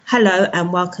Hello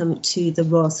and welcome to the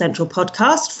Royal Central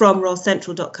podcast from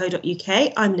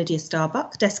royalcentral.co.uk. I'm Lydia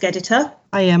Starbuck, desk editor.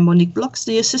 I am Monique Blocks,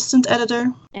 the assistant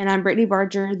editor. And I'm Brittany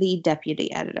Barger, the deputy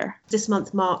editor. This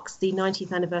month marks the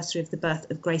 90th anniversary of the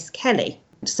birth of Grace Kelly.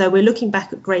 So we're looking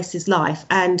back at Grace's life,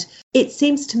 and it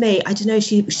seems to me, I don't know,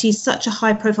 she's such a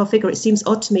high-profile figure. It seems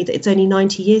odd to me that it's only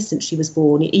 90 years since she was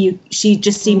born. She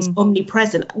just seems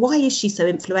omnipresent. Why is she so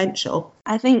influential?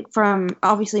 I think from,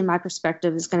 obviously, my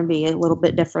perspective is going to be a little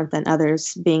bit different than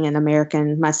others, being an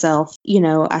American myself.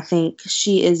 I think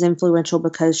she is influential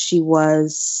because she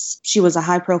was a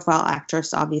high-profile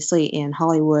actress, obviously, in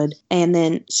Hollywood. And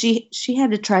then she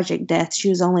had a tragic death. She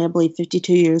was only, I believe,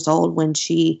 52 years old when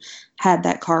she had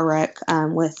that car wreck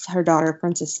with her daughter,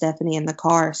 Princess Stephanie, in the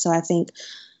car. So I think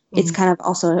it's kind of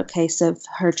also a case of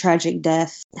her tragic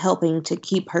death helping to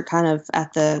keep her kind of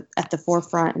at the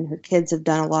forefront, and her kids have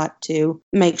done a lot to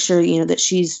make sure, that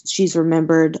she's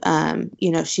remembered.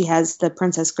 She has the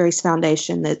Princess Grace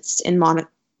Foundation that's in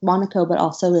Monaco, but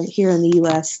also here in the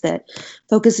U.S. that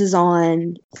focuses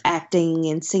on acting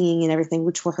and singing and everything,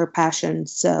 which were her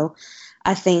passions. So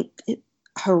I think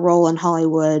her role in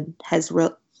Hollywood has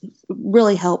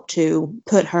really helped to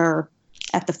put her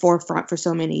at the forefront for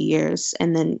so many years.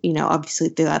 And then, obviously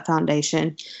through that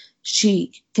foundation,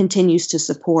 she continues to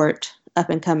support up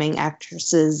and coming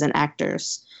actresses and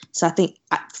actors. So I think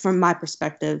from my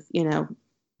perspective,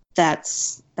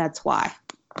 that's why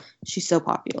she's so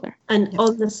popular. And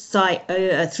on the site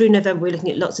through November, we're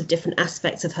looking at lots of different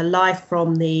aspects of her life,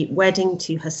 from the wedding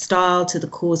to her style to the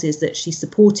causes that she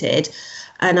supported.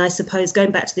 And I suppose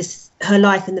going back to her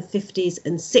life in the 50s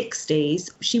and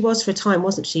 60s, she was for a time,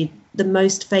 wasn't she, the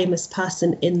most famous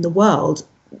person in the world.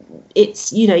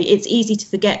 It's easy to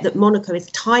forget that Monaco is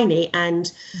tiny,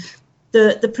 and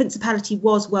the principality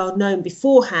was well known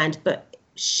beforehand, but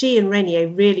she and Renier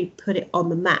really put it on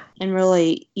the map. And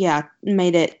really,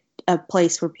 made it a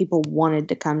place where people wanted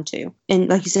to come to. And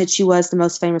like you said, she was the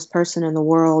most famous person in the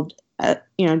world.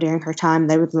 During her time,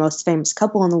 they were the most famous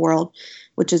couple in the world,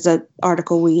 which is an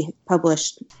article we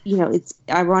published. It's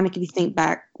ironic if you think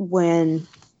back when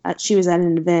she was at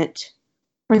an event,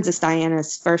 Princess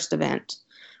Diana's first event,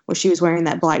 where she was wearing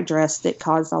that black dress that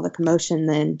caused all the commotion.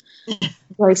 Then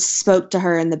Grace spoke to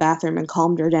her in the bathroom and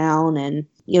calmed her down, and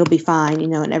it'll be fine,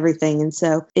 and everything. And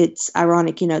so it's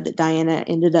ironic, that Diana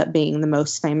ended up being the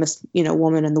most famous,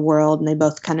 woman in the world, and they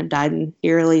both kind of died in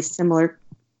eerily similar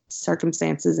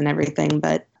circumstances and everything.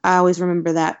 But I always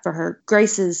remember that for her.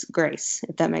 Grace is Grace,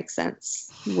 if that makes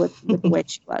sense, with the way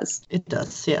she was. It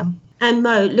does, yeah. And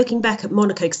Mo, looking back at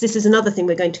Monaco, because this is another thing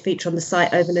we're going to feature on the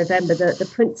site over November, the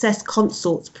princesses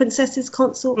consort.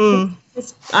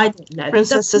 I don't know.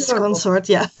 Princesses consort,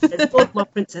 yeah. It's called my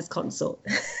princess consort.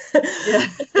 Yeah.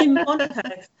 In Monaco,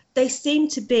 they seem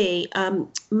to be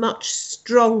much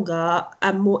stronger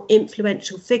and more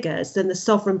influential figures than the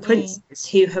sovereign princes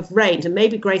who have reigned. And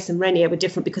maybe Grace and Renier were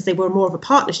different because they were more of a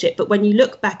partnership. But when you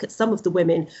look back at some of the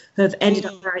women who have ended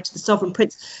up married to the sovereign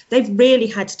prince, they've really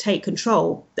had to take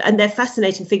control. And they're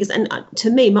fascinating figures, and to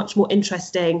me, much more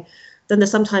interesting than the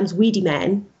sometimes weedy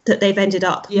men that they've ended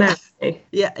up married to.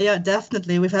 Yeah,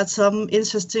 definitely. We've had some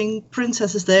interesting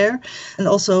princesses there, and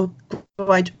also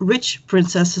quite rich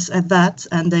princesses at that,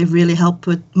 and they've really helped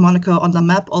put Monaco on the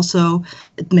map. Also,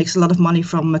 it makes a lot of money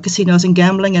from casinos and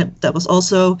gambling, and that was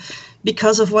also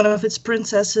because of one of its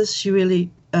princesses. She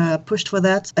really pushed for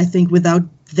that. I think without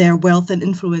their wealth and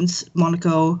influence,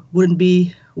 Monaco wouldn't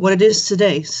be what it is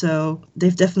today. So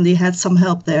they've definitely had some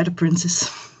help there, the princes.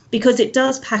 Because it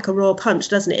does pack a royal punch,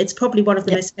 doesn't it? It's probably one of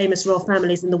the most famous royal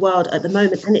families in the world at the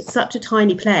moment, and it's such a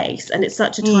tiny place, and it's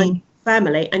such a tiny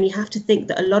family, and you have to think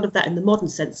that a lot of that in the modern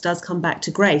sense does come back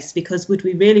to Grace, because would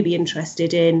we really be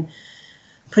interested in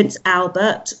Prince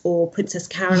Albert or Princess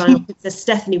Caroline or Princess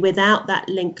Stephanie without that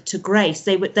link to Grace?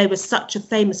 They were such a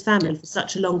famous family for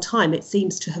such a long time. It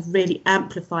seems to have really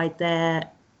amplified their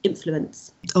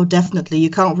influence. Oh, definitely. You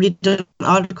can't read an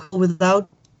article without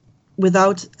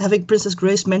having Princess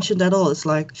Grace mentioned at all. It's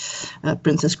like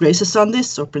Princess Grace's son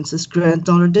this or Princess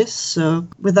granddaughter this. So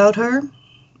without her,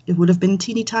 it would have been a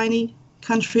teeny tiny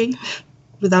country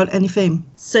without any fame.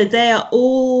 So they are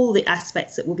all the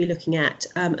aspects that we'll be looking at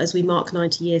as we mark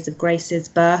 90 years of Grace's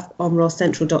birth on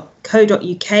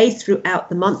royalcentral.co.uk throughout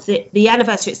the month. The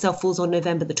anniversary itself falls on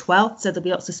November the 12th, so there'll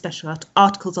be lots of special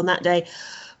articles on that day,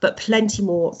 but plenty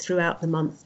more throughout the month.